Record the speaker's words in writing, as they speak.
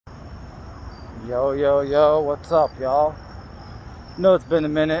Yo, what's up, y'all? No, it's been a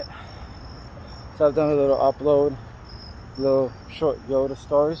minute. So I've done a little upload, a little short Yoda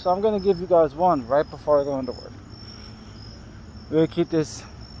story. So I'm gonna give you guys one right before I go into work. We're gonna keep this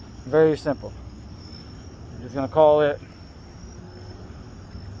very simple. I'm just gonna call it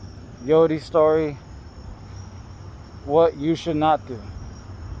Yoda story, what you should not do.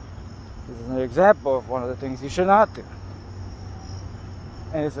 This is an example of one of the things you should not do.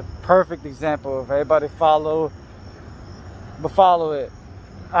 And it's a perfect example of everybody follow it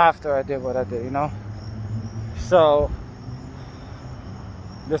after I did what I did, you know? So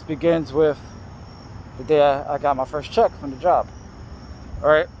this begins with the day I got my first check from the job.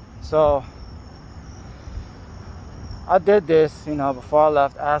 Alright, so I did this, you know, before I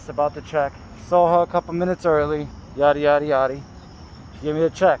left, asked about the check, saw her a couple minutes early, yada yada yada. She gave me the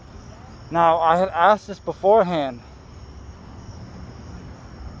check. Now I had asked this beforehand,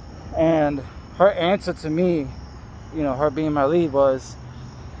 and her answer to me, you know, her being my lead, was,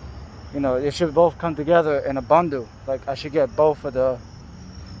 you know, it should both come together in a bundle. Like I should get both of the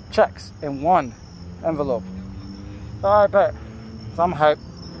checks in one envelope. All right, bet. So I'm hyped.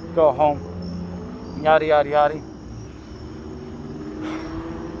 Go home. Yada yada yada.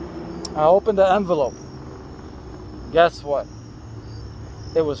 I opened the envelope. Guess what?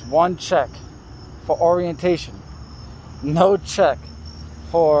 It was one check for orientation. No check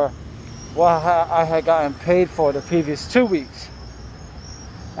for what I had gotten paid for the previous 2 weeks.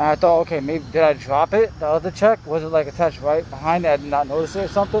 And I thought, okay, maybe did I drop it? The other check? Was it like attached right behind it? I did not notice it or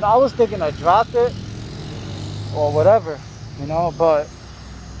something. I was thinking I dropped it or whatever, you know, but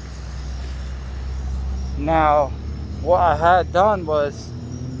now what I had done was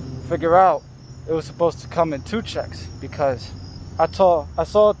figure out it was supposed to come in 2 checks, because I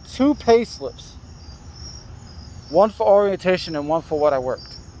saw 2 pay slips. One for orientation and one for what I worked.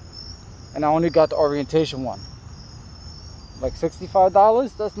 And I only got the orientation one. Like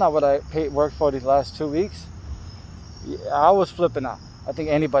 $65? That's not what I worked for these last 2 weeks. Yeah, I was flipping out. I think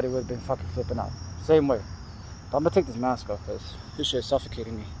anybody would have been fucking flipping out. Same way. But I'm gonna take this mask off because this shit is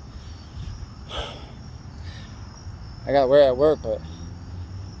suffocating me. I gotta wear it at work, but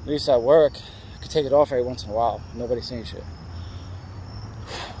at least at work, I could take it off every once in a while. Nobody's saying shit.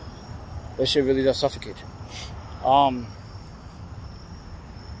 This shit really does suffocate you.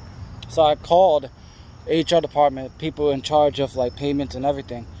 So I called HR department, people in charge of like payments and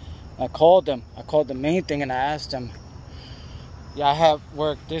everything. I called them. I called the main thing and I asked them, yeah, I have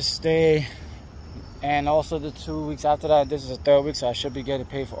worked this day and also the 2 weeks after that. This is the 3rd week, so I should be getting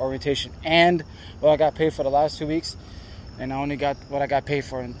paid for orientation and what I got paid for the last 2 weeks. And I only got what I got paid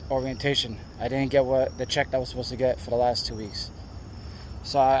for in orientation. I didn't get what the check that I was supposed to get for the last 2 weeks.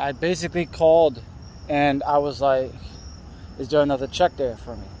 So I basically called and I was like, is there another check there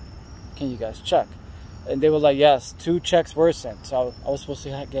for me? Can you guys check? And they were like, yes, 2 checks were sent. So I was supposed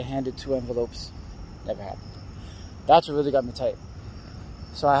to get handed 2 envelopes. Never happened. That's what really got me tight.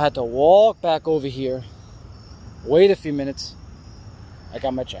 So I had to walk back over here, wait a few minutes. I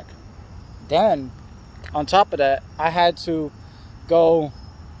got my check. Then, on top of that, I had to go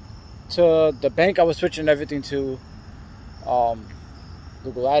to the bank I was switching everything to,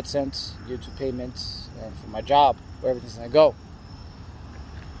 Google AdSense, YouTube payments, and for my job, where everything's gonna go.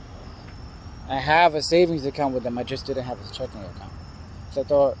 I have a savings account with them. I just didn't have a checking account. So I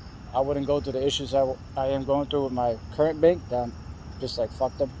thought I wouldn't go through the issues I am going through with my current bank. That I'm just like,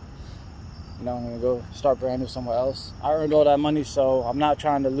 fuck them. You know, I'm gonna go start brand new somewhere else. I earned all that money, so I'm not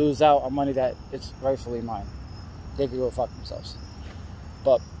trying to lose out on money that it's rightfully mine. They could go fuck themselves.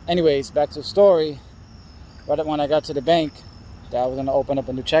 But anyways, back to the story. Right when I got to the bank that I was gonna open up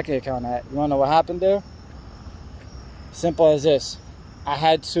a new checking account at, you wanna know what happened there? Simple as this. I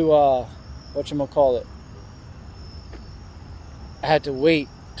had to whatchamacallit, I had to wait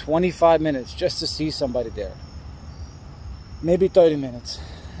 25 minutes just to see somebody there. Maybe 30 minutes.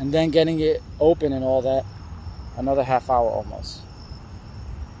 And then getting it open and all that, another half hour almost.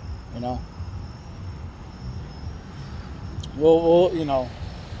 You know? We'll you know,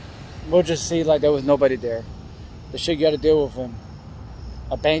 we'll just see like there was nobody there. The shit you gotta deal with in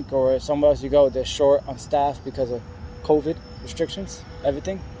a bank or somewhere else you go, they're short on staff because of COVID restrictions,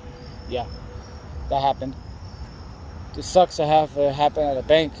 everything. Yeah, that happened. It sucks to have it happen at a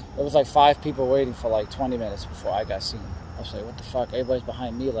bank. There was like 5 people waiting for like 20 minutes before I got seen. I was like, what the fuck? Everybody's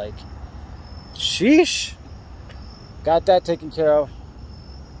behind me like, sheesh. Got that taken care of.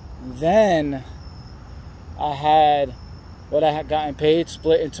 Then I had what I had gotten paid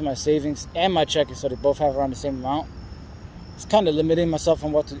split into my savings and my checking, so they both have around the same amount. It's kind of limiting myself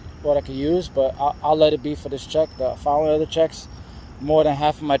on what I could use, but I'll let it be for this check. The following other checks, more than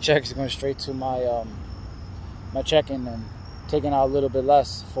half of my check is going straight to my my checking, and taking out a little bit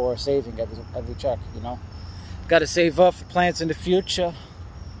less for saving every check, you know. Got to save up for plans in the future.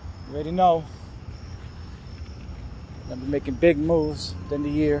 You already know. I'll be making big moves within the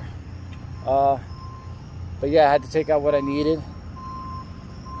year. But yeah, I had to take out what I needed.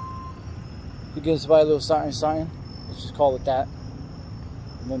 You give somebody a little something, let's just call it that.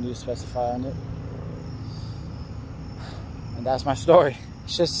 No need to specify on it. And that's my story. It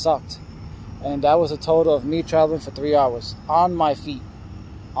just sucked. And that was a total of me traveling for 3 hours on my feet.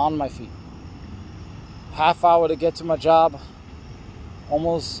 On my feet. Half hour to get to my job.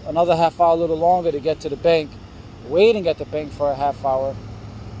 Almost another half hour, a little longer to get to the bank. Waiting at the bank for a half hour.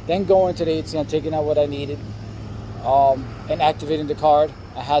 Then going to the ATM, taking out what I needed. And activating the card.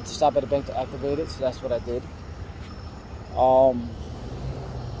 I had to stop at the bank to activate it, so that's what I did. On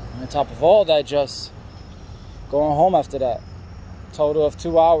top of all that, just going home after that. Total of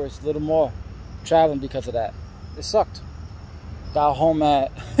 2 hours, a little more, traveling because of that. It sucked. Got home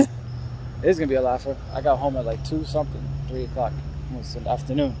at, it's gonna be a laugher. I got home at like 2 something, 3 o'clock, almost in the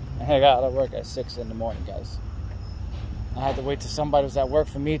afternoon. And I got out of work at 6 in the morning, guys. I had to wait till somebody was at work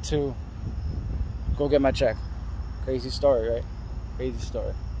for me to go get my check. Crazy story, right? Crazy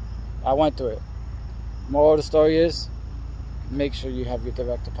story. I went through it. Moral of the story is, make sure you have your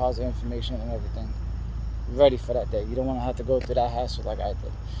direct deposit information and everything ready for that day. You don't want to have to go through that hassle like I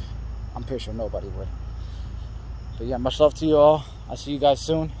did. I'm pretty sure nobody would. But yeah, much love to you all. I'll see you guys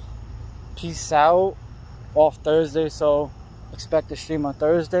soon. Peace out. Off Thursday, so expect the stream on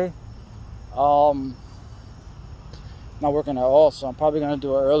Thursday. Not working at all, so I'm probably gonna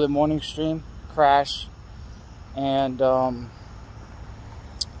do an early morning stream, crash, and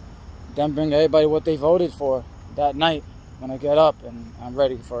then bring everybody what they voted for that night when I get up and I'm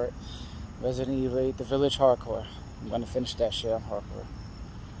ready for it. Resident Evil 8, The Village Hardcore. I'm gonna finish that shit on hardcore.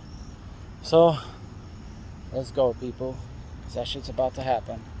 So let's go, people. That shit's about to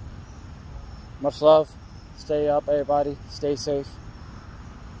happen. Much love. Stay up, everybody. Stay safe.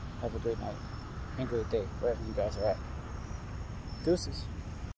 Have a great night and great day wherever you guys are at. Deuces.